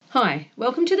Hi,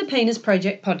 welcome to the Penis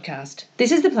Project podcast.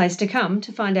 This is the place to come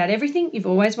to find out everything you've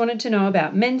always wanted to know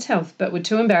about men's health but were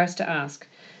too embarrassed to ask.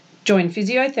 Join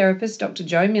physiotherapist Dr.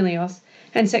 Joe Milios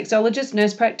and sexologist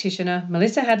nurse practitioner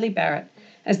Melissa Hadley-Barrett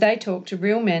as they talk to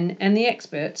real men and the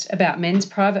experts about men's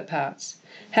private parts.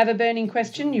 Have a burning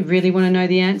question you really want to know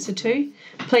the answer to?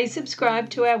 Please subscribe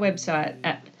to our website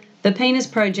at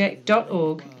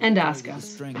thepenisproject.org and ask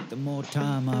us. The more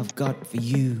time I've got for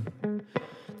you.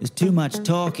 There's too much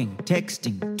talking,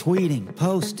 texting, tweeting,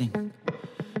 posting.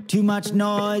 Too much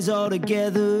noise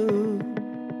altogether.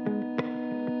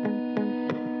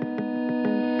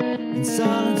 In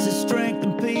silence is strength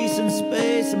and peace and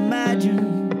space.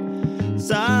 Imagine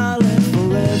silence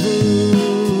forever.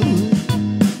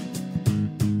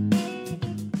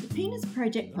 The Penis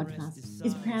Project podcast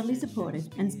is proudly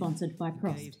supported and sponsored by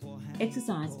Prost,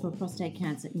 Exercise for Prostate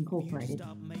Cancer Incorporated,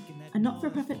 a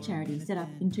not-for-profit charity set up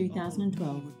in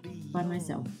 2012 by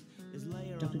myself,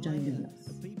 Dr. Joe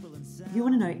Milios. If you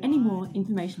want to know any more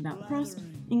information about Prost,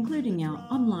 including our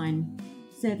online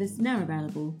service now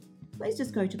available, please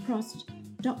just go to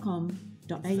prost.com.au.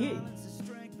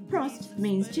 Prost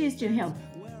means cheers to your health,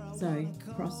 so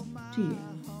Prost to you.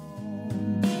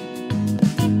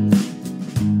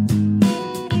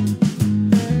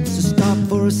 So stop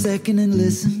for a second and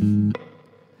listen.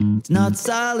 It's not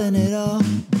silent at all.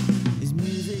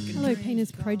 Hello,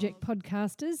 Penis Project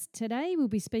podcasters. Today we'll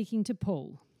be speaking to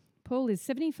Paul. Paul is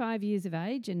 75 years of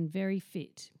age and very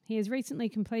fit. He has recently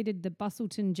completed the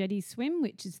Bustleton Jetty swim,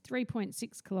 which is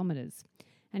 3.6 kilometres,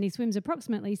 and he swims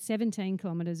approximately 17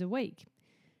 kilometres a week.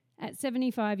 At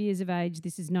 75 years of age,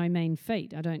 this is no mean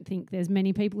feat. I don't think there's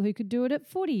many people who could do it at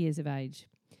 40 years of age.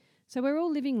 So we're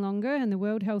all living longer, and the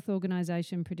World Health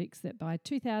Organisation predicts that by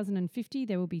 2050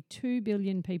 there will be 2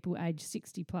 billion people aged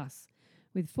 60 plus,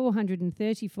 with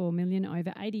 434 million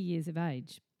over 80 years of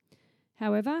age.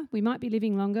 However, we might be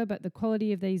living longer, but the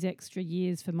quality of these extra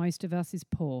years for most of us is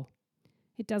poor.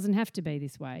 It doesn't have to be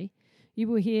this way. You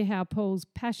will hear how Paul's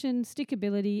passion,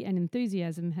 stickability and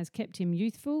enthusiasm has kept him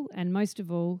youthful and, most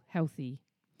of all, healthy.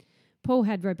 Paul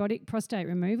had robotic prostate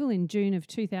removal in June of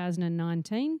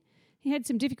 2019. He had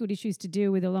some difficult issues to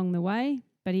deal with along the way,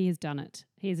 but he has done it.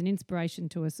 He is an inspiration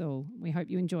to us all. We hope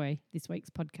you enjoy this week's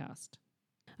podcast.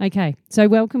 Okay, so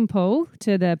welcome, Paul,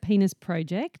 to the Penis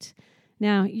Project.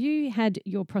 Now, you had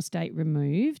your prostate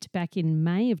removed back in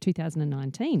May of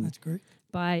 2019. That's correct.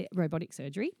 By robotic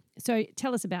surgery. So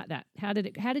tell us about that. How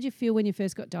did you feel when you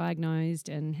first got diagnosed,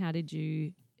 and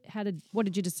what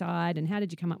did you decide, and how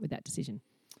did you come up with that decision?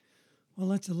 Well,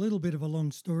 that's a little bit of a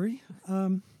long story.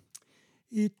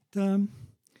 It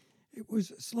was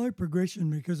a slow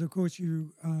progression because, of course,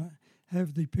 you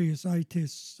have the PSA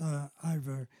tests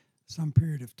over some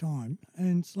period of time,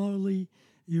 and slowly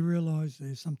you realise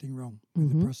there's something wrong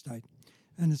with the prostate.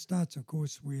 And it starts, of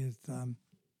course, with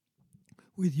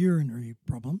urinary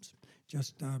problems,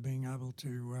 just being able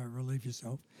to relieve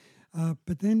yourself.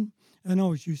 But then, and I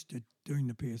was used to doing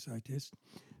the PSA test.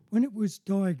 When it was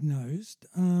diagnosed,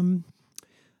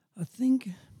 I think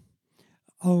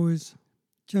I was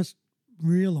just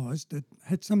realised that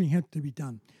something had to be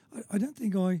done. I don't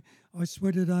think I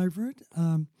sweated over it.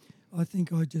 I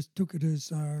think I just took it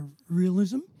as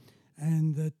realism,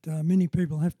 and that many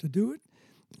people have to do it.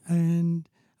 And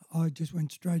I just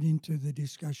went straight into the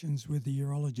discussions with the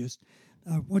urologist.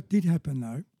 What did happen,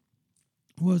 though,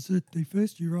 was that the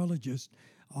first urologist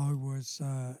I was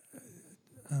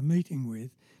meeting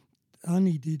with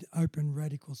only did open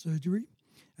radical surgery,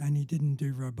 and he didn't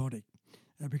do robotic.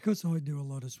 Because I do a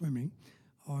lot of swimming,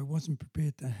 I wasn't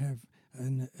prepared to have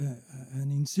an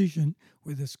incision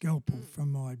with a scalpel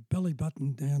from my belly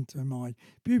button down to my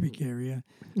pubic area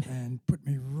and put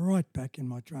me right back in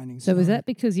my training. So was that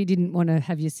because you didn't want to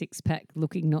have your six-pack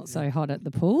looking not so hot at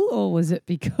the pool, or was it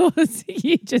because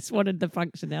you just wanted the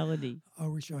functionality? I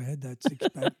wish I had that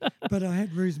six-pack, but I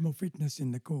had reasonable fitness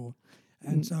in the core.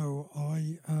 And so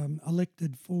I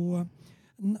elected for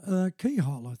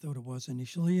keyhole, I thought it was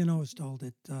initially, and I was told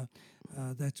that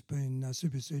that's been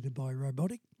superseded by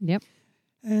robotic. Yep.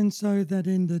 And so that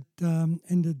ended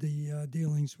the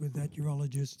dealings with that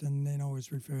urologist, and then I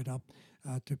was referred up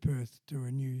to Perth to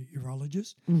a new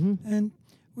urologist. And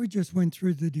we just went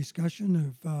through the discussion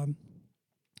of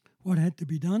what had to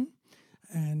be done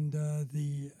and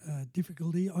the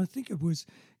difficulty. I think it was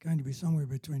going to be somewhere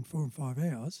between 4 and 5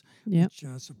 hours, which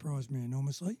surprised me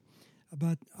enormously.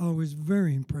 But I was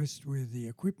very impressed with the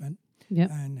equipment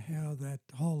and how that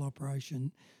whole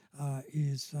operation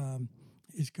is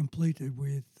completed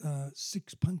with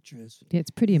 6 punctures. Yeah, it's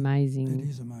pretty amazing. It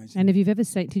is amazing. And have you ever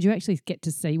seen, did you actually get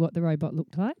to see what the robot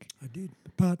looked like? I did,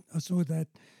 but I saw that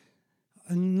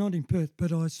And not in Perth,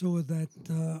 but I saw that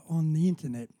on the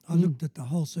internet. I looked at the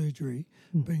whole surgery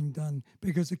being done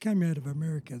because it came out of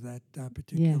America, that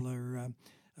particular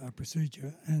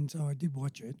procedure, and so I did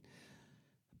watch it.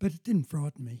 But it didn't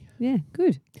frighten me. Yeah,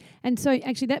 good. And so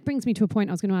actually that brings me to a point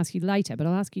I was going to ask you later, but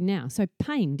I'll ask you now. So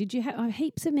pain, did you have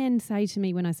heaps of men say to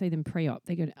me when I see them pre-op,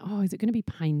 they go, oh, is it going to be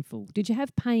painful? Did you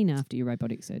have pain after your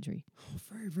robotic surgery? Oh,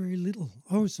 very, very little.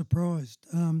 I was surprised.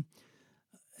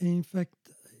 In fact,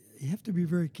 you have to be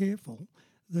very careful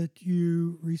that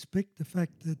you respect the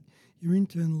fact that your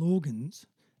internal organs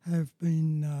have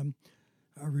been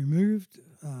removed,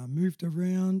 moved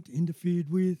around, interfered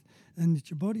with, and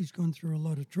that your body's gone through a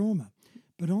lot of trauma.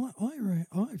 But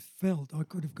I felt I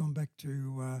could have gone back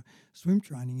to swim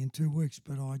training in 2 weeks,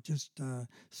 but I just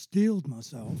steeled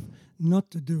myself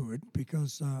not to do it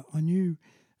because I knew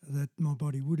that my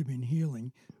body would have been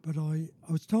healing. But I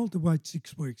was told to wait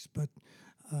 6 weeks, but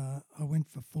I went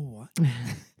for 4.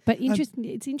 But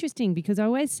it's interesting because I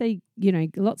always see,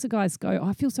 lots of guys go,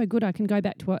 I feel so good, I can go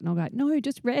back to it. And I'll go, no,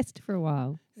 just rest for a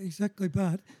while. Exactly.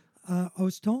 But I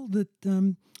was told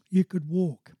that you could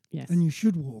walk. Yes. And you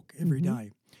should walk every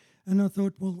day. And I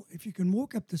thought, well, if you can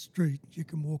walk up the street, you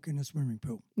can walk in a swimming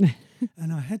pool.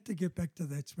 And I had to get back to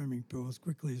that swimming pool as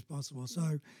quickly as possible.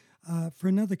 So for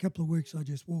another couple of weeks, I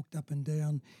just walked up and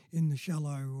down in the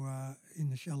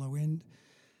shallow end.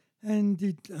 And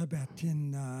did about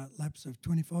 10 laps of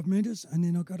 25 metres, and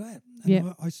then I got out.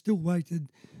 And I still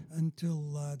waited until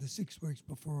the 6 weeks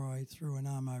before I threw an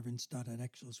arm over and started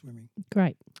actual swimming.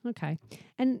 Great. Okay.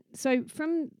 And so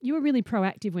you were really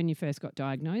proactive when you first got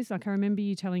diagnosed. Like I remember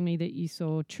you telling me that you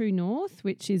saw True North,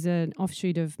 which is an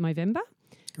offshoot of Movember.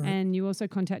 Correct. And you also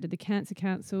contacted the Cancer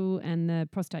Council and the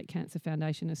Prostate Cancer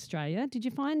Foundation Australia. Did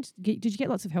you get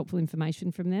lots of helpful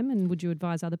information from them, and would you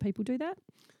advise other people do that?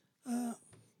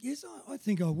 Yes, I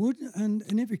think I would, and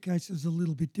in every case is a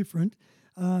little bit different.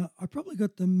 I probably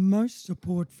got the most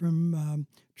support from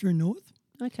True North.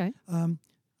 Okay.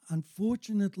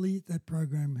 Unfortunately, that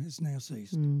program has now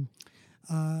ceased.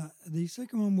 The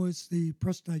second one was the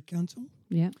Prostate Council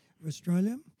of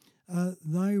Australia.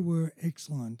 They were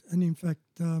excellent, and in fact,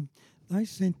 they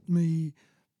sent me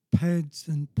pads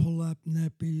and pull-up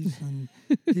nappies and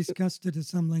discussed it at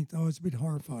some length. I was a bit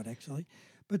horrified, actually.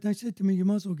 But they said to me, you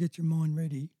might as well get your mind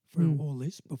ready for all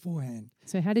this beforehand.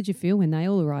 So how did you feel when they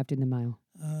all arrived in the mail?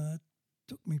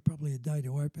 Took me probably a day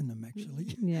to open them,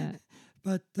 actually. Yeah.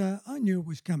 But I knew it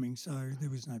was coming, so there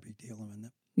was no big deal on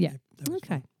that. Yeah. Okay,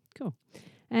 fine. Cool.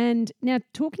 And now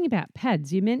talking about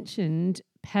pads, you mentioned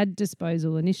pad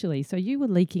disposal initially. So you were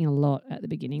leaking a lot at the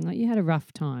beginning. Like you had a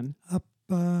rough time.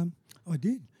 I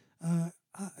did.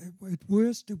 At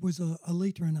worst, it was a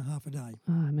litre and a half a day.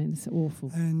 Oh, I mean, it's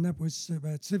awful. And that was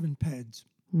about 7 pads.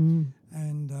 And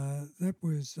that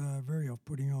was very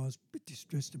off-putting. I was a bit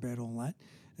distressed about all that.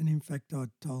 And in fact, I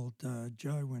told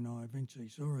Jo when I eventually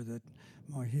saw her that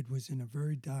my head was in a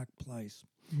very dark place.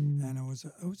 And I was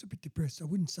a bit depressed. I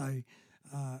wouldn't say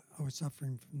I was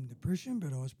suffering from depression,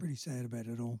 but I was pretty sad about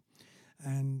it all.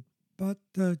 But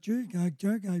Jo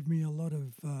gave me a lot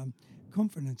of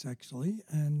confidence, actually,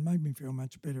 and made me feel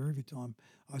much better every time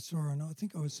I saw her. And I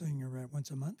think I was seeing her about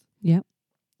once a month. Yep.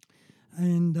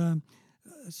 And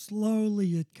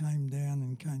slowly it came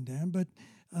down, but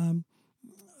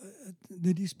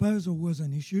the disposal was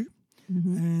an issue.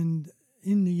 And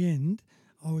in the end,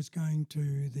 I was going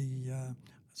to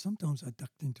sometimes I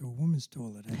ducked into a woman's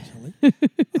toilet, actually.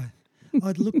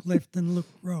 I'd look left and look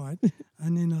right,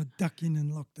 and then I'd duck in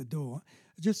and lock the door,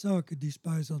 just so I could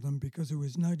dispose of them because there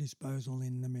was no disposal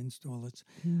in the men's toilets.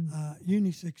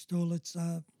 Unisex toilets,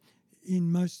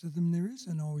 in most of them there is,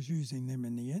 and I was using them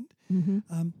in the end.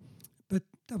 But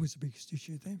that was the biggest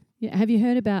issue there. Yeah. Have you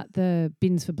heard about the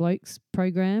Bins for Blokes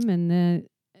program and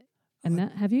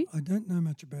that? Have you? I don't know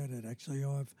much about it, actually.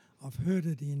 I've heard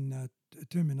it in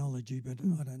terminology, but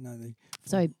I don't know the.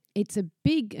 So it's a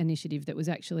big initiative that was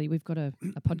actually, we've got a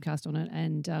podcast on it,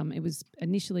 and it was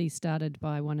initially started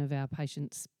by one of our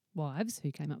patients' wives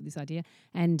who came up with this idea,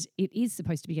 and it is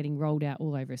supposed to be getting rolled out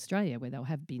all over Australia where they'll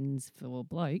have bins for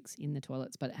blokes in the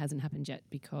toilets, but it hasn't happened yet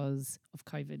because of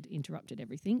COVID interrupted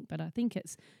everything. But I think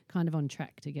it's kind of on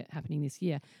track to get happening this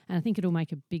year, and I think it'll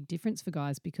make a big difference for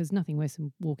guys because nothing worse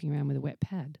than walking around with a wet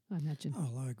pad, I imagine.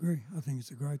 Oh, I agree. I think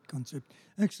it's a great concept.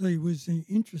 Actually, it was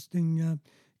interesting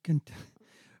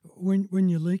when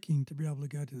you're leaking to be able to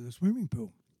go to the swimming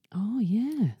pool. Oh,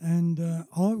 yeah. And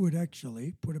I would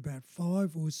actually put about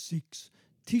 5 or 6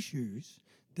 tissues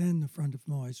down the front of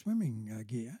my swimming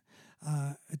gear.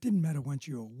 It didn't matter once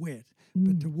you were wet,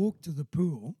 but to walk to the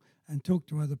pool and talk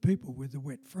to other people with a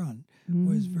wet front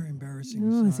was very embarrassing.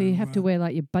 Oh, so you have to wear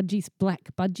like your black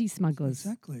budgie smugglers.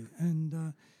 Exactly.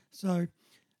 And so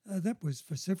that was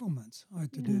for several months. I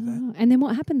had to do that. And then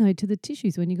what happened though to the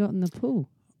tissues when you got in the pool?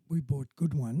 We bought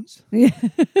good ones. Yeah.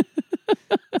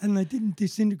 And they didn't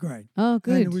disintegrate. Oh,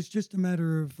 good. And it was just a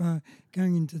matter of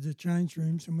going into the change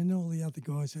rooms, and when all the other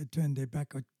guys had turned their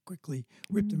back, I'd quickly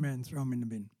whip them out and throw them in the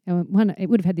bin. And it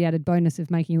would have had the added bonus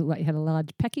of making it look like you had a large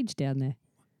package down there.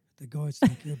 The guys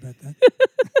don't care about that.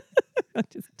 I'm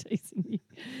just teasing you.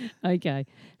 Okay.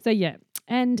 So, yeah.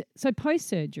 And so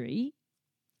post-surgery,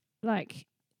 like,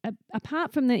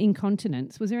 apart from the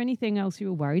incontinence, was there anything else you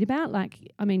were worried about?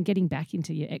 Like, I mean, getting back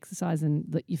into your exercise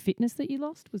and your fitness that you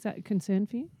lost, was that a concern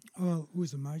for you? Well, it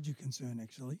was a major concern,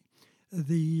 actually.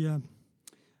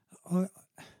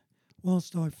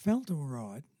 Whilst I felt all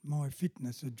right, my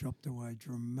fitness had dropped away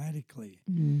dramatically.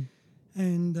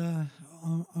 And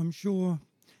I'm sure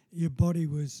your body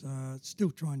was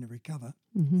still trying to recover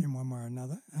in one way or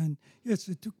another. And yes,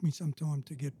 it took me some time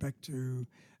to get back to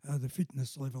the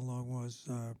fitness level I was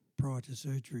prior to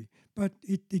surgery, but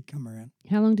it did come around.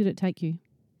 How long did it take you?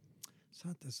 It's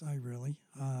hard to say, really.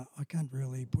 I can't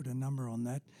really put a number on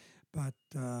that, but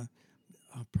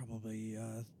probably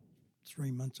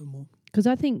 3 months or more. Because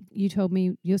I think you told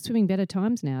me you're swimming better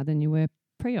times now than you were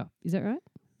pre-op. Is that right?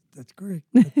 That's correct.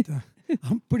 But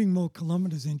I'm putting more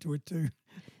kilometres into it too.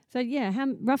 So, yeah,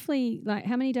 roughly, like,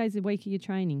 how many days a week are you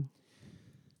training?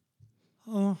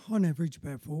 On average,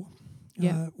 about 4.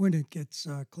 Yeah. When it gets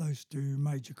close to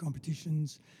major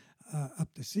competitions,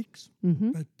 up to 6,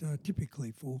 but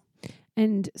typically 4.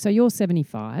 And so you're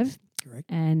 75.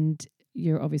 Correct. And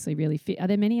you're obviously really fit. Are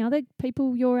there many other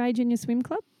people your age in your swim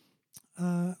club?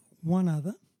 One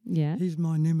other. Yeah. He's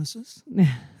my nemesis.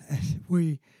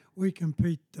 We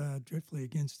compete dreadfully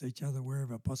against each other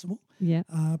wherever possible. Yeah.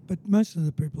 But most of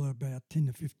the people are about 10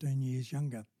 to 15 years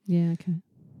younger. Yeah, okay.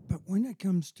 But when it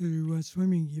comes to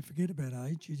swimming, you forget about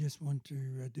age. You just want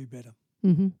to do better.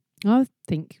 I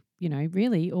think,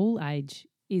 really all age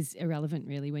is irrelevant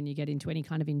really when you get into any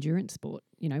kind of endurance sport,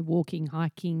 walking,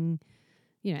 hiking,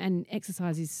 and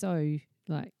exercise is so,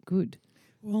 good.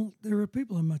 Well, there are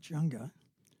people who are much younger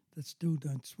that still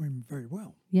don't swim very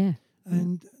well. Yeah.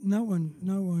 And no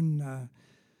one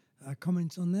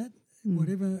comments on that.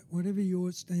 Whatever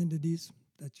your standard is,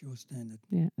 that's your standard.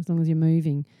 Yeah, as long as you're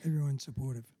moving. Everyone's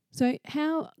supportive. So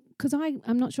because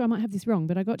I'm not sure, I might have this wrong,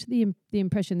 but I got to the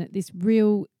impression that this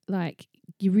real,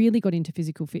 you really got into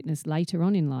physical fitness later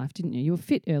on in life, didn't you? You were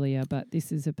fit earlier, but this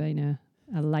has been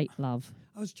a late love.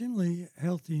 I was generally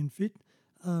healthy and fit,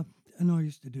 and I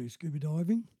used to do scuba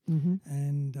diving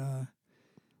and a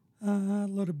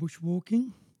lot of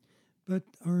bushwalking. But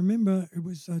I remember it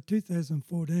was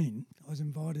 2014. I was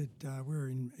invited, we were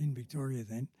in Victoria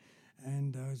then,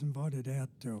 and I was invited out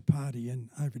to a party and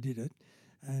overdid it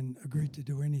and agreed to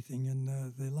do anything. And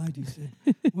the lady said,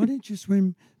 why don't you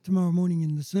swim tomorrow morning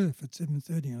in the surf at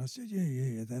 7:30? And I said,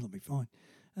 yeah, that'll be fine.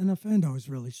 And I found I was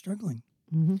really struggling.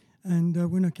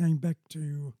 And when I came back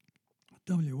to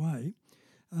WA,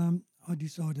 I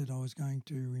decided I was going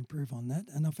to improve on that.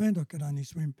 And I found I could only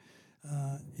swim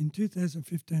in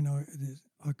 2015,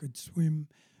 I could swim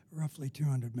roughly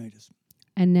 200 metres.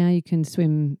 And now you can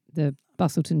swim the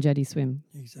Bustleton Jetty swim.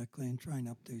 Exactly, and train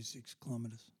up to 6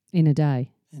 kilometres. In a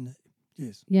day?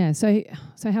 Yes. Yeah, so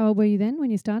how old were you then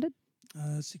when you started?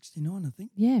 69, I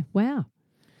think. Yeah, wow.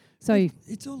 So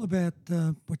it's all about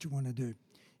what you want to do.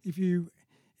 If you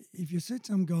set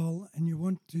some goal and you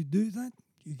want to do that,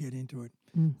 you get into it.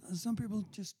 Some people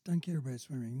just don't care about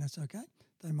swimming. That's okay.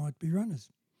 They might be runners.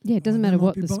 Yeah, it doesn't matter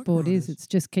what the sport is. It's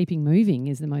just keeping moving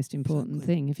is the most important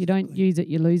thing. If you don't use it,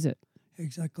 you lose it.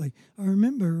 Exactly. I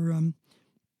remember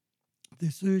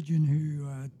the surgeon who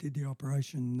did the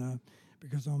operation,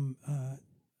 because I'm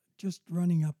just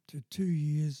running up to 2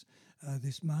 years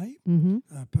this May,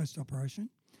 post-operation.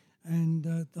 And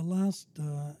the last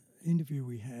interview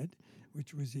we had,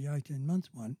 which was the 18-month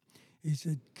one, he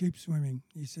said, keep swimming.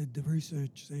 He said, the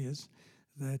research says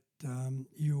that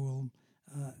you will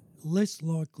less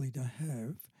likely to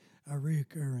have a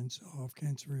reoccurrence of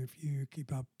cancer if you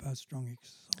keep up strong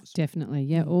exercise. Definitely,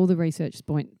 yeah. All the research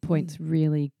points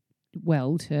really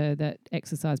well to that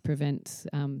exercise prevents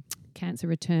cancer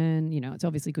return. It's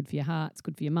obviously good for your heart, it's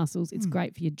good for your muscles, it's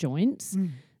great for your joints.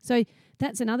 So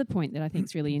that's another point that I think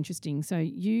is really interesting. So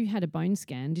you had a bone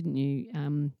scan, didn't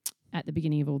you, at the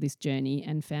beginning of all this journey,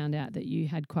 and found out that you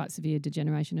had quite severe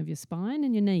degeneration of your spine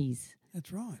and your knees.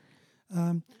 That's right.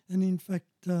 And in fact,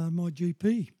 my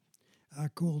GP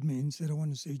called me and said, I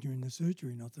want to see you in the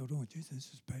surgery. And I thought, oh, geez,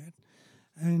 this is bad.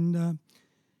 And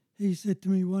he said to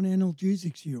me, "What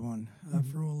analgesics are you on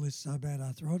for all this bad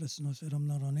arthritis?" And I said, "I'm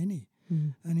not on any."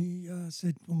 And he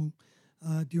said, "Well,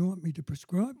 do you want me to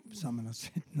prescribe some?" And I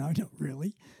said, "No, not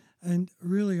really." And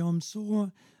really, I'm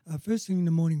sore first thing in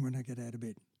the morning when I get out of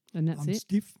bed. And that's I'm it?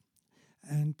 stiff,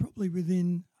 and probably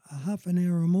within a half an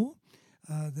hour or more,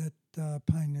 that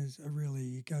pain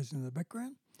really goes into the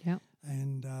background. Yeah.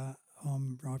 And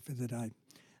I'm right for the day.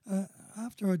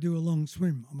 After I do a long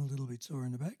swim, I'm a little bit sore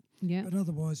in the back. Yeah. But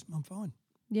otherwise, I'm fine.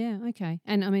 Yeah, okay.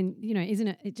 And I mean, isn't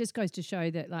it? It just goes to show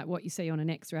that like what you see on an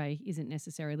X-ray isn't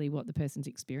necessarily what the person's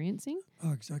experiencing.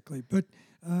 Oh, exactly. But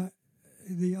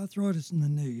the arthritis in the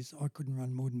knees, I couldn't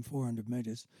run more than 400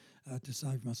 metres to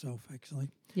save myself, actually.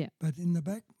 Yeah. But in the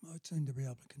back, I seem to be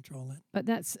able to control that.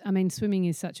 But swimming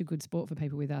is such a good sport for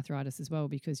people with arthritis as well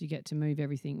because you get to move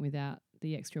everything without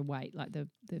the extra weight, like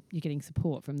you're getting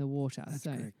support from the water. That's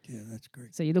correct. Yeah, that's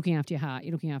correct. So you're looking after your heart,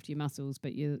 you're looking after your muscles,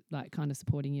 but you're like kind of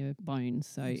supporting your bones.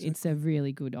 So It's a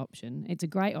really good option. It's a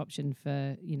great option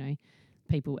for,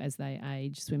 people as they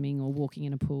age, swimming or walking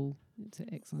in a pool. It's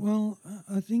excellent. Well,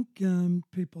 I think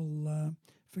people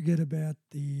forget about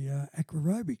the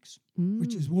aquarobics,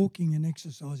 which is walking and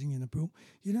exercising in a pool.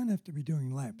 You don't have to be doing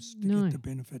laps to get the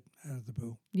benefit out of the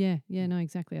pool. Yeah, no,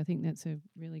 exactly. I think that's a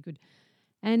really good.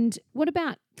 And what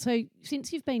about, so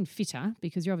since you've been fitter,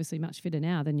 because you're obviously much fitter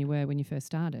now than you were when you first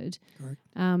started. Correct.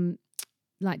 Do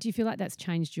you feel like that's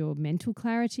changed your mental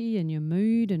clarity and your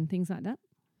mood and things like that?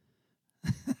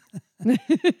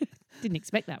 Didn't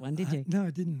expect that one, did you? No,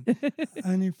 I didn't.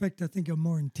 And in fact, I think I'm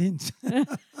more intense.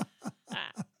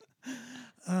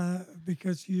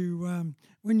 Because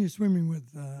when you're swimming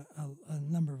with a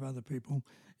number of other people,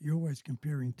 you're always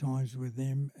comparing times with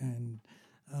them and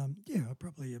I'm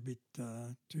probably a bit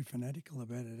too fanatical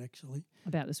about it, actually.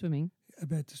 About the swimming?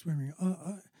 About the swimming.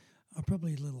 I'm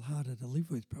probably a little harder to live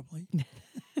with, probably.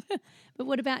 But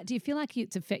what about, do you feel like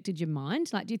it's affected your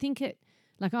mind? Like, do you think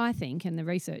I think, and the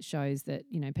research shows that,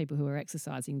 people who are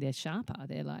exercising, they're sharper,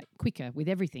 they're like quicker with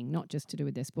everything, not just to do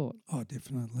with their sport. Oh,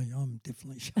 definitely. I'm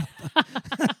definitely sharper.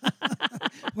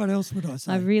 What else would I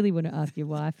say? I really want to ask your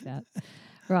wife that.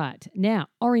 Right. Now,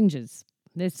 oranges.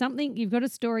 There's something, you've got a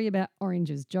story about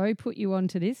oranges. Joe put you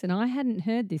onto this, and I hadn't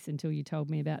heard this until you told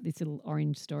me about this little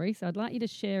orange story. So I'd like you to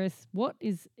share us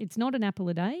it's not an apple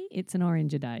a day, it's an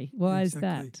orange a day. Why is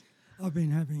that? I've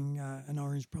been having an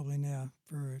orange probably now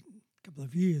for a couple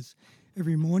of years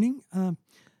every morning.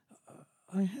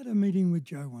 I had a meeting with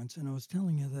Jo once and I was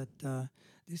telling her that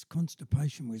this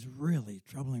constipation was really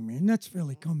troubling me, and that's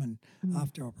fairly common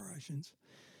after operations.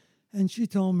 And she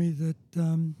told me that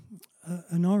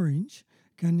an orange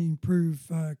can improve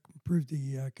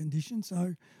the condition.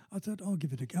 So I thought I'll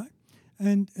give it a go,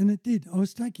 and it did. I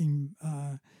was taking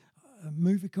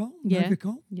Movicol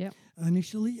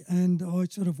initially, and I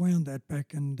sort of wound that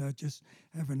back and just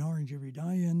have an orange every day,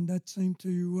 and that seemed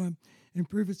to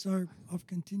improve it. So I've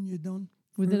continued on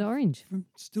with an orange.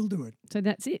 Still do it. So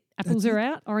that's it. Apples are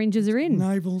out, oranges are in.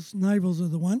 Navels are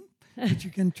the one. But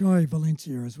you can try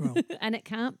Valencia as well. And it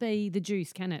can't be the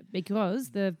juice, can it? Because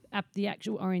the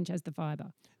actual orange has the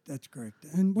fibre. That's correct.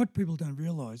 And what people don't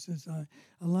realise is a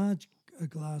large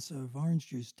glass of orange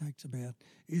juice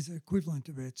is equivalent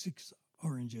to about 6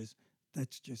 oranges.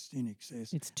 That's just in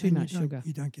excess. It's too much sugar.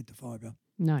 You don't get the fibre.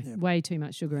 No, way too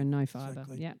much sugar and no fibre.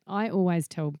 Exactly. Yeah, I always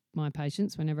tell my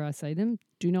patients whenever I see them,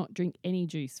 do not drink any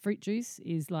juice. Fruit juice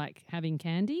is like having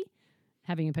candy.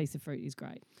 Having a piece of fruit is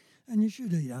great. And you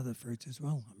should eat other fruits as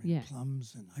well. I mean,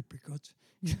 plums and apricots,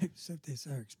 except they're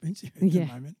so expensive at the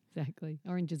moment. Exactly.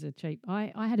 Oranges are cheap.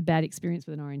 I had a bad experience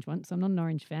with an orange once. So I'm not an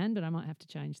orange fan, but I might have to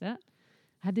change that.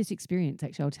 I had this experience,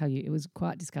 actually, I'll tell you. It was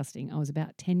quite disgusting. I was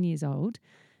about 10 years old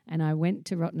and I went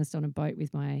to Rottnest on a boat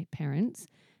with my parents,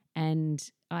 and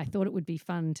I thought it would be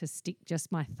fun to stick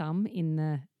just my thumb in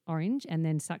the orange and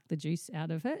then suck the juice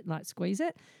out of it, like squeeze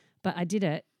it. But I did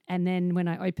it. And then when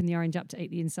I opened the orange up to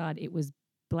eat the inside, it was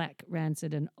black,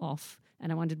 rancid and off,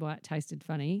 and I wondered why it tasted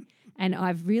funny. And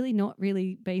I've really not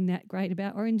really been that great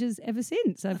about oranges ever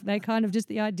since. They kind of just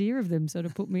the idea of them sort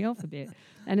of put me off a bit.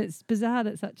 And it's bizarre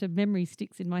that such a memory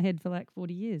sticks in my head for like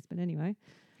 40 years. But anyway.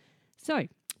 So,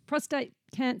 prostate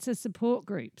cancer support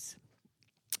groups.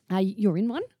 You're in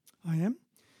one? I am.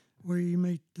 We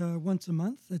meet once a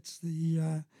month. It's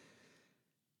the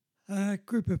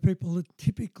group of people that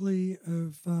typically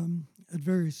at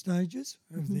various stages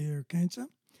of their cancer.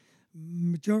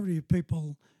 Majority of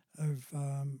people of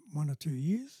 1 or 2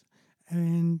 years,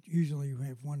 and usually we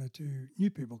have 1 or 2 new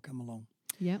people come along.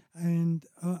 Yeah. And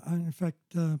in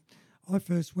fact, I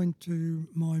first went to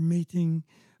my meeting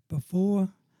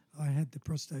before I had the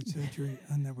prostate surgery,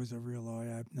 and that was a real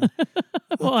eye-opener.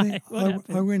 Why? What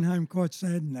happened? I went home quite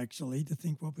saddened, actually, to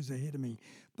think what was ahead of me.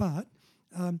 But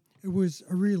it was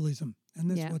a realism, and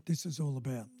that's what this is all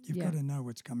about. You've got to know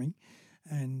what's coming.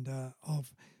 And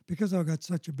because I got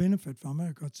such a benefit from it,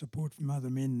 I got support from other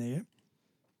men there,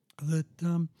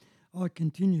 that I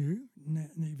continue,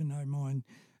 even though mine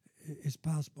is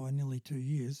passed by nearly 2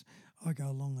 years, I go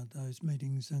along at those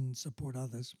meetings and support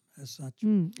others as such.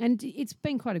 And it's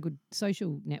been quite a good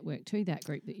social network too, that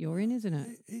group that you're in, isn't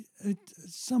it?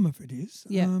 Some of it is.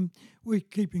 Yeah. We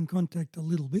keep in contact a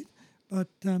little bit, but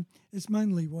it's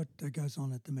mainly what goes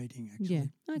on at the meeting, actually.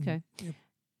 Yeah, okay. Yep.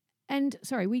 And,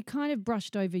 sorry, we kind of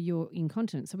brushed over your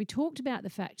incontinence. So we talked about the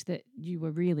fact that you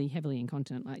were really heavily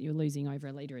incontinent, like you were losing over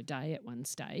a litre a day at one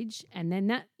stage, and then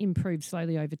that improved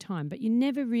slowly over time, but you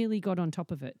never really got on top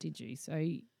of it, did you? So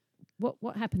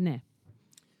what happened there?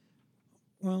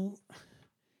 Well,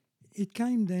 it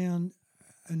came down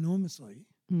enormously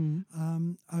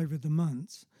over the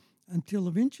months until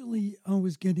eventually I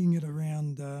was getting it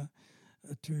around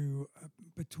to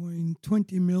between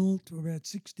 20 mil to about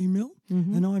 60 mil,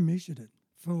 and I measured it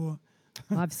for...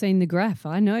 I've seen the graph.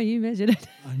 I know you measured it.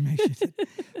 I measured it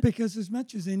because as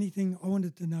much as anything, I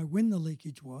wanted to know when the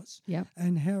leakage was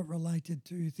and how it related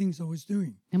to things I was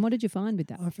doing. And what did you find with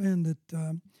that? I found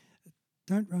that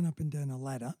don't run up and down a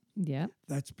ladder. Yeah.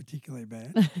 That's particularly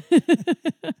bad.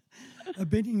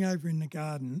 Bending over in the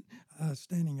garden,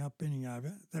 standing up, bending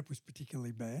over, that was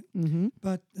particularly bad.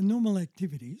 But the normal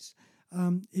activities,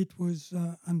 it was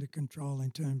under control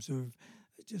in terms of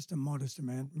just a modest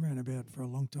amount, ran about for a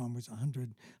long time was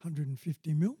 100,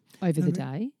 150 mil. Over the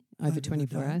day, over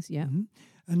 24 hours, yeah.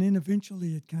 And then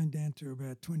eventually it came down to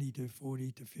about 20 to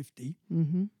 40 to 50.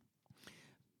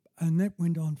 And that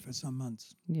went on for some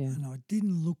months. Yeah. And I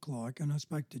didn't look like, and I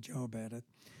spoke to Joe about it,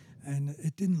 and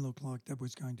it didn't look like that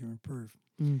was going to improve.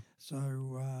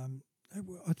 So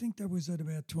I think that was at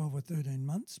about 12 or 13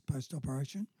 months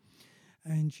post-operation.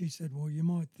 And she said, well, you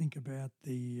might think about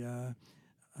the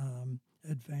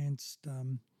advanced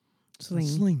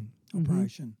sling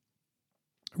operation,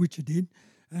 which I did.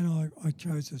 And I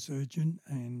chose a surgeon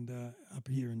and up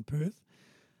here in Perth.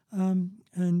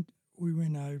 And we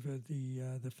went over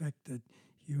the fact that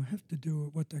you have to do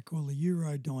what they call a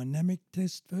urodynamic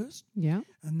test first. Yeah.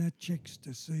 And that checks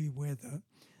to see whether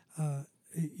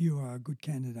you are a good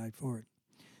candidate for it.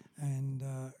 And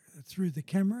through the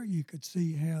camera, you could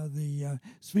see how the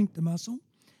sphincter muscle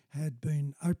had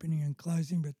been opening and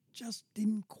closing, but just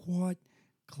didn't quite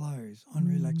close on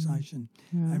relaxation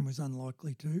and was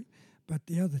unlikely to. But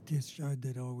the other test showed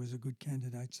that I was a good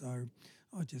candidate. So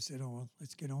I just said, oh, well,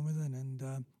 let's get on with it.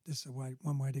 And this is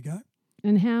one way to go.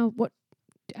 And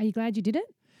are you glad you did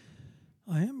it?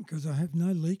 I am, because I have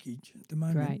no leakage at the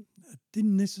moment. Great. It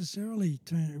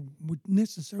would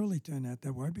necessarily turn out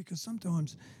that way because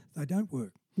sometimes they don't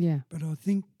work. Yeah. But I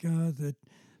think that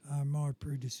my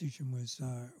pre-decision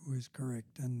was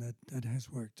correct and that has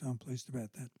worked. So I'm pleased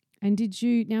about that. And did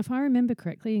you, now if I remember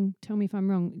correctly, and tell me if I'm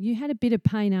wrong, you had a bit of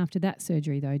pain after that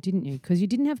surgery though, didn't you? Because you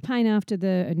didn't have pain after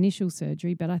the initial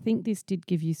surgery, but I think this did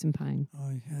give you some pain.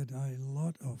 I had a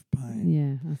lot of pain.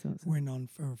 Yeah, I thought so. Went on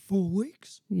for 4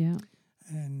 weeks. Yeah.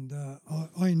 And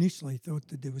I initially thought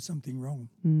that there was something wrong.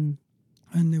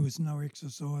 And there was no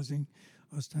exercising.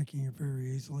 I was taking it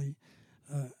very easily.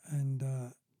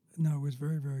 No, it was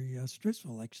very, very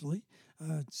stressful actually.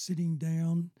 Sitting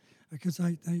down, because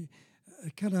they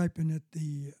cut open at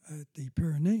the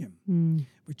perineum,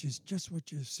 which is just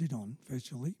what you sit on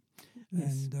virtually.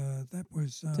 Yes. And that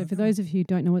was... so for those of you who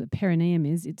don't know what the perineum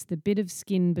is, it's the bit of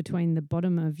skin between the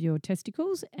bottom of your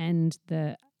testicles and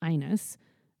the anus.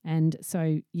 And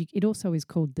so it also is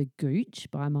called the gooch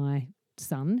by my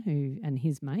son and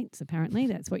his mates, apparently.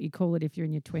 That's what you call it if you're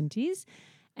in your 20s.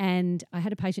 And I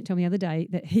had a patient tell me the other day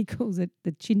that he calls it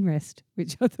the chin rest,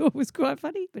 which I thought was quite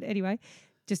funny. But anyway,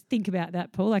 just think about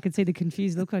that, Paul. I could see the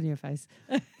confused look on your face.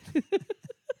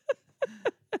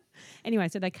 Anyway,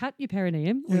 so they cut your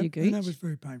perineum or your gooch. And that was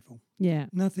very painful. Yeah.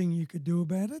 Nothing you could do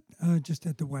about it. Just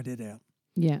had to wait it out.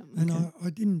 Yeah. And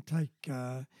I didn't take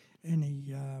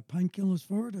any painkillers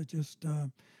for it.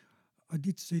 I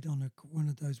did sit on one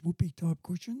of those whoopee type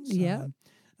cushions. Yeah.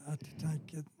 To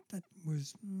take it. That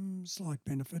was slight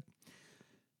benefit.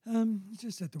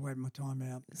 Just had to wait my time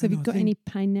out. So have you got any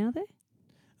pain now there?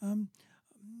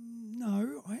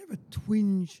 No, I have a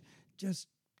twinge just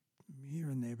here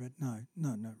and there, but no,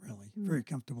 not really. Very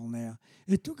comfortable now.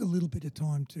 It took a little bit of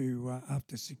time to,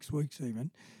 after 6 weeks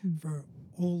even, for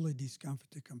all the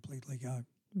discomfort to completely go.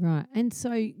 Right. And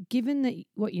so given that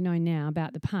what you know now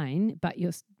about the pain, but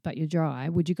you're dry,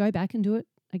 would you go back and do it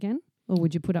again? Or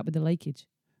would you put up with the leakage?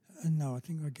 No, I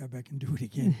think I'd go back and do it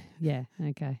again. Yeah,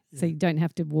 okay. Yeah. So you don't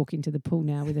have to walk into the pool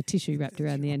now with a tissue wrapped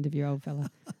around the end of your old fella.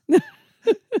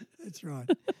 That's right.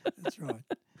 That's right.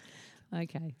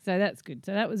 Okay, so that's good.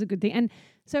 So that was a good thing. And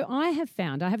so I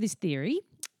have this theory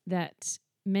that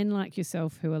men like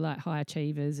yourself who are like high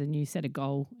achievers and you set a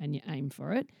goal and you aim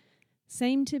for it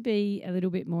seem to be a little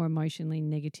bit more emotionally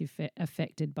negative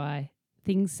affected by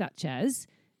things such as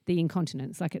the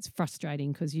incontinence. Like it's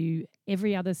frustrating because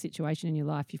every other situation in your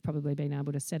life you've probably been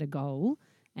able to set a goal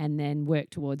and then work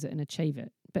towards it and achieve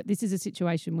it. But this is a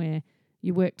situation where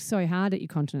you worked so hard at your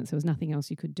continence, there was nothing else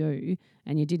you could do,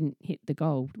 and you didn't hit the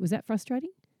goal. Was that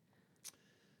frustrating?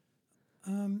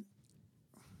 I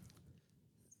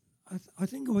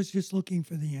think I was just looking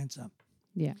for the answer.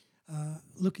 Yeah.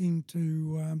 Looking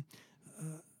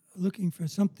for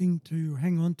something to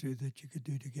hang on to that you could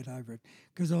do to get over it.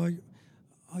 Because I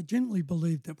generally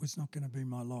believed that was not going to be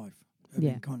my life of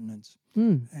incontinence.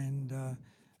 And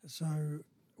so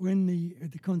when the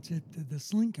concept of the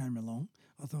sling came along,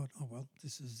 I thought, oh, well,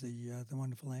 this is the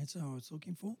wonderful answer I was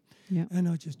looking for. Yeah. And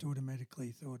I just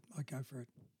automatically thought, I'd go for it.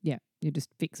 Yeah, you just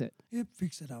fix it. Yep,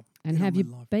 fix it up. And have you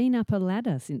been up a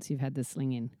ladder since you've had the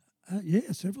sling in?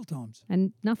 Yeah, several times.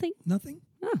 And nothing? Nothing.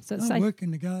 Oh, so it's I safe. work in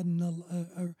the garden,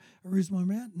 I raise my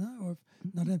mouth. No, I've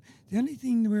not had. The only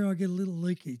thing where I get a little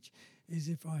leakage is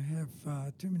if I have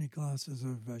too many glasses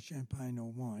of champagne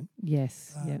or wine.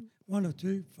 Yes, yeah. 1 or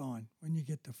 2, fine. When you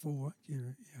get to 4,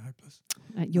 you're hopeless.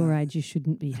 At your age, you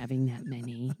shouldn't be having that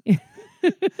many.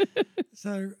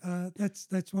 So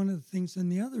that's one of the things. And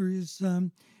the other is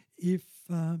if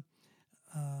I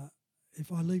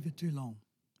leave it too long.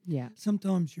 Yeah.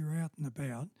 Sometimes you're out and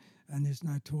about and there's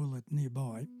no toilet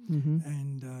nearby,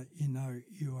 and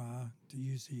you are, to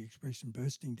use the expression,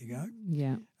 bursting to go,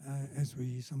 as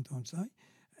we sometimes say,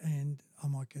 and I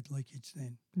might get leakage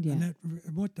then. Yeah. And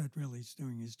what that really is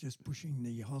doing is just pushing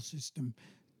the whole system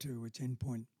to its end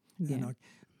point. Yeah.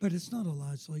 But it's not a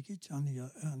large leakage, only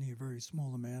a very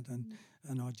small amount, and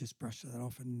I just brush that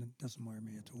off and it doesn't worry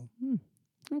me at all.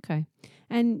 Okay.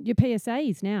 And your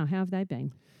PSAs now, how have they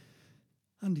been?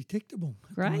 Undetectable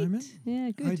at Great. the moment.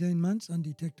 Yeah, good. 18 months,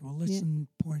 undetectable, less than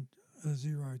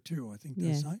 0.02, I think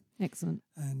they say. Excellent.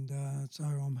 And so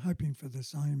I'm hoping for the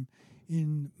same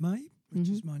in May, which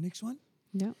is my next one.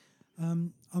 Yeah.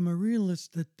 I'm a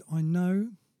realist that I know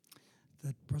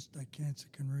that prostate cancer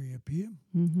can reappear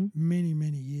many,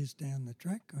 many years down the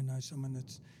track. I know someone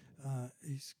that's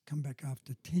he's come back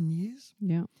after 10 years.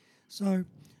 Yeah. So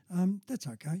that's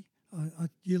okay.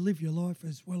 You live your life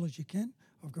as well as you can.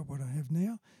 I've got what I have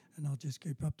now, and I'll just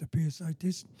keep up the PSA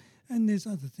test. And there's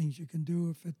other things you can do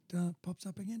if it pops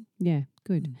up again. Yeah,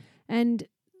 good. And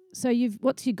so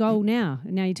what's your goal now?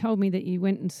 Now, you told me that you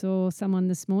went and saw someone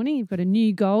this morning. You've got a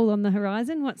new goal on the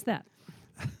horizon. What's that?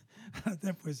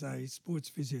 That was a sports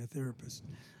physiotherapist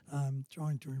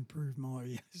trying to improve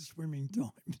my swimming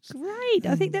times. Great.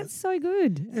 I think that's so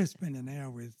good. Yeah, I spent an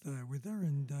hour with her,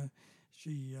 and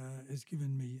she has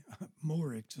given me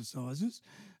more exercises,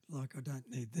 like I don't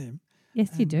need them.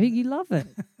 Yes, you do. You love it.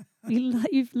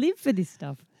 You've lived for this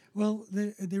stuff. Well,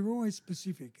 they're always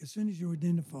specific. As soon as you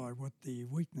identify what the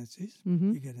weakness is,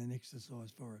 you get an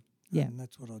exercise for it. Yeah. And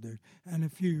that's what I do. And a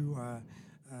few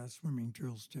swimming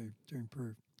drills too, to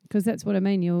improve. Because that's what I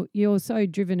mean. You're so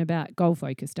driven about goal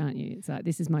focused, aren't you? It's like,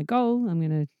 this is my goal. I'm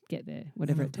going to get there,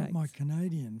 whatever it takes. I've got my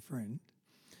Canadian friend,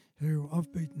 who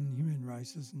I've beaten him in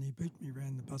races, and he beat me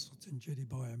around the Bustleton Jetty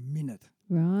by a minute.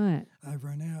 Right. Over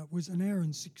an hour. It was an hour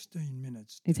and 16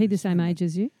 minutes. Is he the same age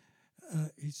as you?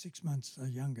 He's 6 months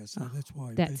younger, so that's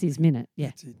why. That's his minute. Yeah,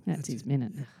 That's it. That's his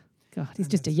minute. Yeah. God, he's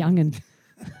just a young'un.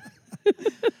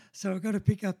 So I've got to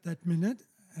pick up that minute,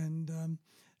 and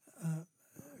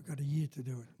I've got a year to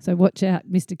do it. So watch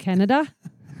out, Mr. Canada.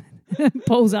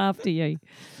 Paul's after you.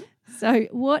 So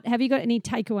have you got any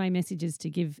takeaway messages to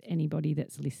give anybody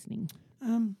that's listening?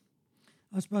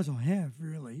 I suppose I have,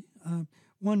 really.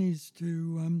 One is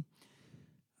to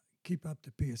keep up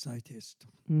the PSA test.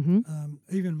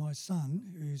 Even my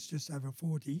son, who's just over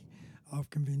 40, I've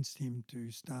convinced him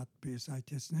to start PSA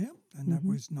test now, and that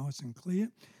was nice and clear,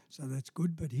 so that's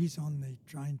good. But he's on the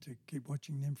train to keep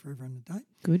watching them forever and a day.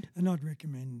 Good. And I'd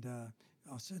recommend,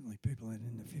 certainly people that are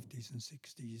in the 50s and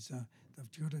 60s,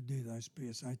 they've got to do those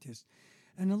PSA tests.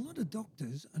 And a lot of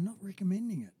doctors are not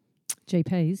recommending it.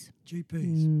 GPs?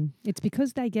 It's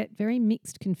because they get very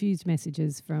mixed, confused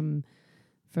messages from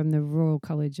the Royal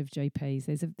College of GPs.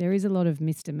 There is a lot of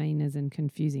misdemeanors and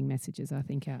confusing messages, I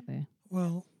think, out there.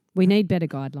 Well, we need better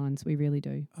guidelines. We really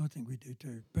do. I think we do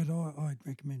too. But I'd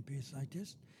recommend PSA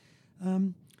test.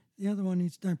 The other one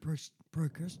is don't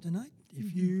procrastinate.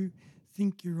 If you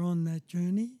think you're on that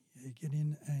journey You get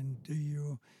in and do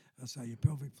your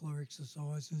pelvic floor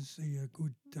exercises, see a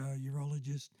good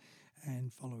urologist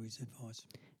and follow his advice.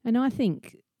 And I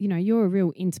think, you're a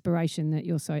real inspiration that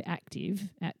you're so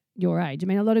active at your age. I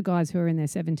mean, a lot of guys who are in their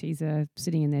 70s are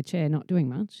sitting in their chair not doing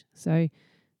much. So,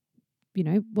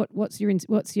 what's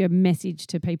your message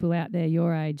to people out there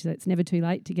your age that it's never too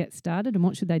late to get started, and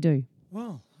what should they do?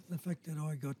 Well, the fact that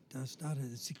I got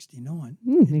started at 69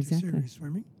 exactly. serious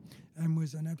swimming and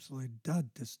was an absolute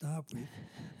dud to start with,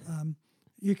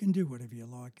 you can do whatever you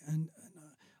like. And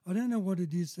I don't know what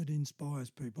it is that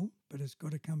inspires people, but it's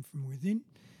got to come from within.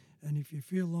 And if you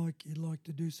feel like you'd like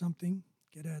to do something,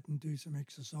 get out and do some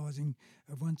exercising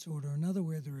of one sort or another,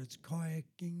 whether it's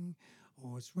kayaking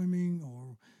or swimming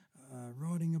or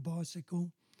riding a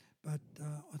bicycle. But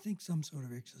I think some sort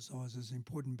of exercise is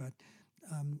important, but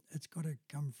it's got to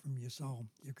come from your soul.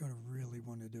 You've got to really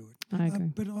want to do it. I agree.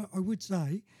 But I would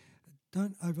say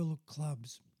don't overlook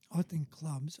clubs. I think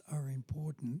clubs are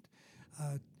important.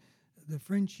 The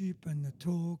friendship and the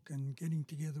talk and getting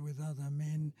together with other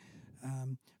men,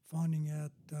 finding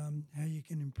out how you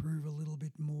can improve a little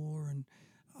bit more, and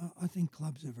I think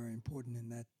clubs are very important in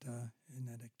that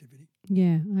activity.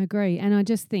 Yeah, I agree. And I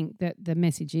just think that the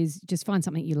message is just find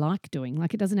something you like doing.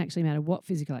 Like, it doesn't actually matter what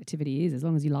physical activity is as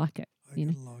long as you like it. I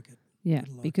gotta like it. Yeah,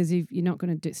 because if you're not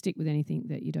going to stick with anything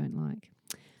that you don't like.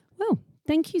 Well,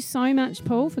 thank you so much,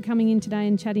 Paul, for coming in today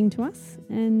and chatting to us.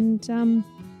 And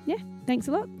thanks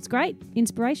a lot. It's great.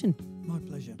 Inspiration. My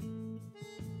pleasure.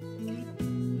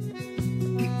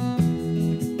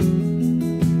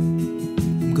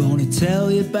 I'm gonna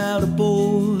tell you about a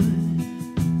boy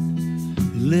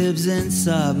who lives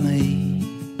inside me.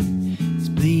 He's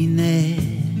been there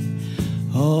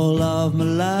all of my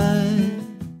life.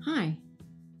 Hi,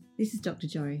 this is Dr.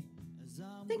 Joe.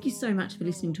 Thank you so much for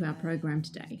listening to our program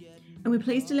today, and we're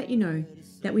pleased to let you know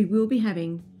that we will be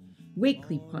having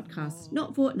weekly podcasts,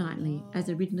 not fortnightly as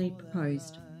originally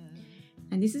proposed.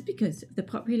 And this is because of the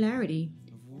popularity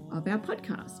of our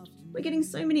podcast. We're getting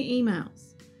so many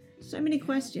emails, so many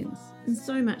questions, and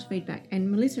so much feedback,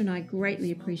 and Melissa and I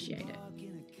greatly appreciate it.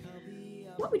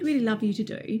 What we'd really love you to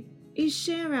do is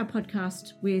share our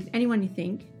podcast with anyone you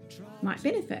think might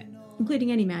benefit, including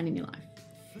any man in your life.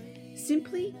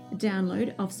 Simply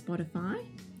download off Spotify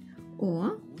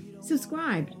or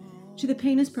subscribe to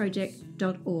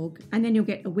thepenisproject.org, and then you'll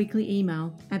get a weekly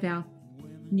email of our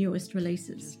newest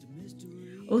releases.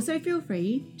 Also, feel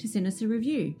free to send us a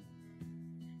review,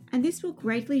 and this will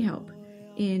greatly help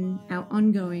in our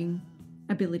ongoing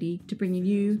ability to bring you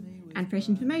new and fresh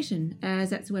information, as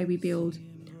that's the way we build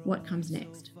what comes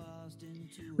next.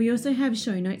 We also have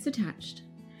show notes attached,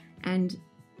 and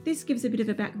this gives a bit of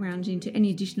a background into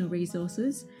any additional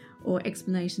resources or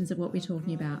explanations of what we're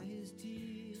talking about.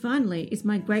 Finally, it's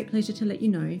my great pleasure to let you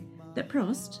know that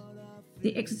Prost,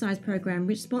 the exercise program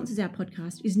which sponsors our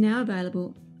podcast, is now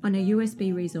available on a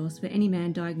USB resource for any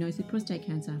man diagnosed with prostate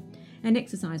cancer, an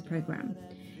exercise program.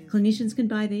 Clinicians can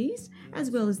buy these as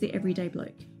well as the everyday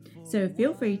bloke. So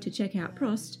feel free to check out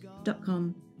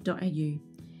prost.com.au.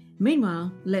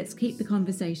 Meanwhile, let's keep the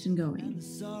conversation going.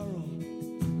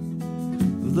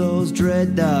 Those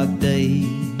dread dark days,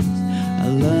 I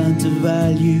learned to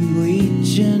value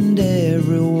each and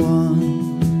every one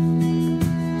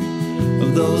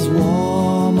of those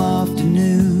warm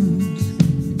afternoons,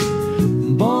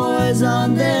 boys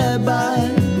on their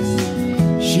bikes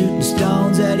shooting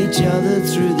stones at each other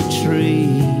through the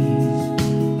trees.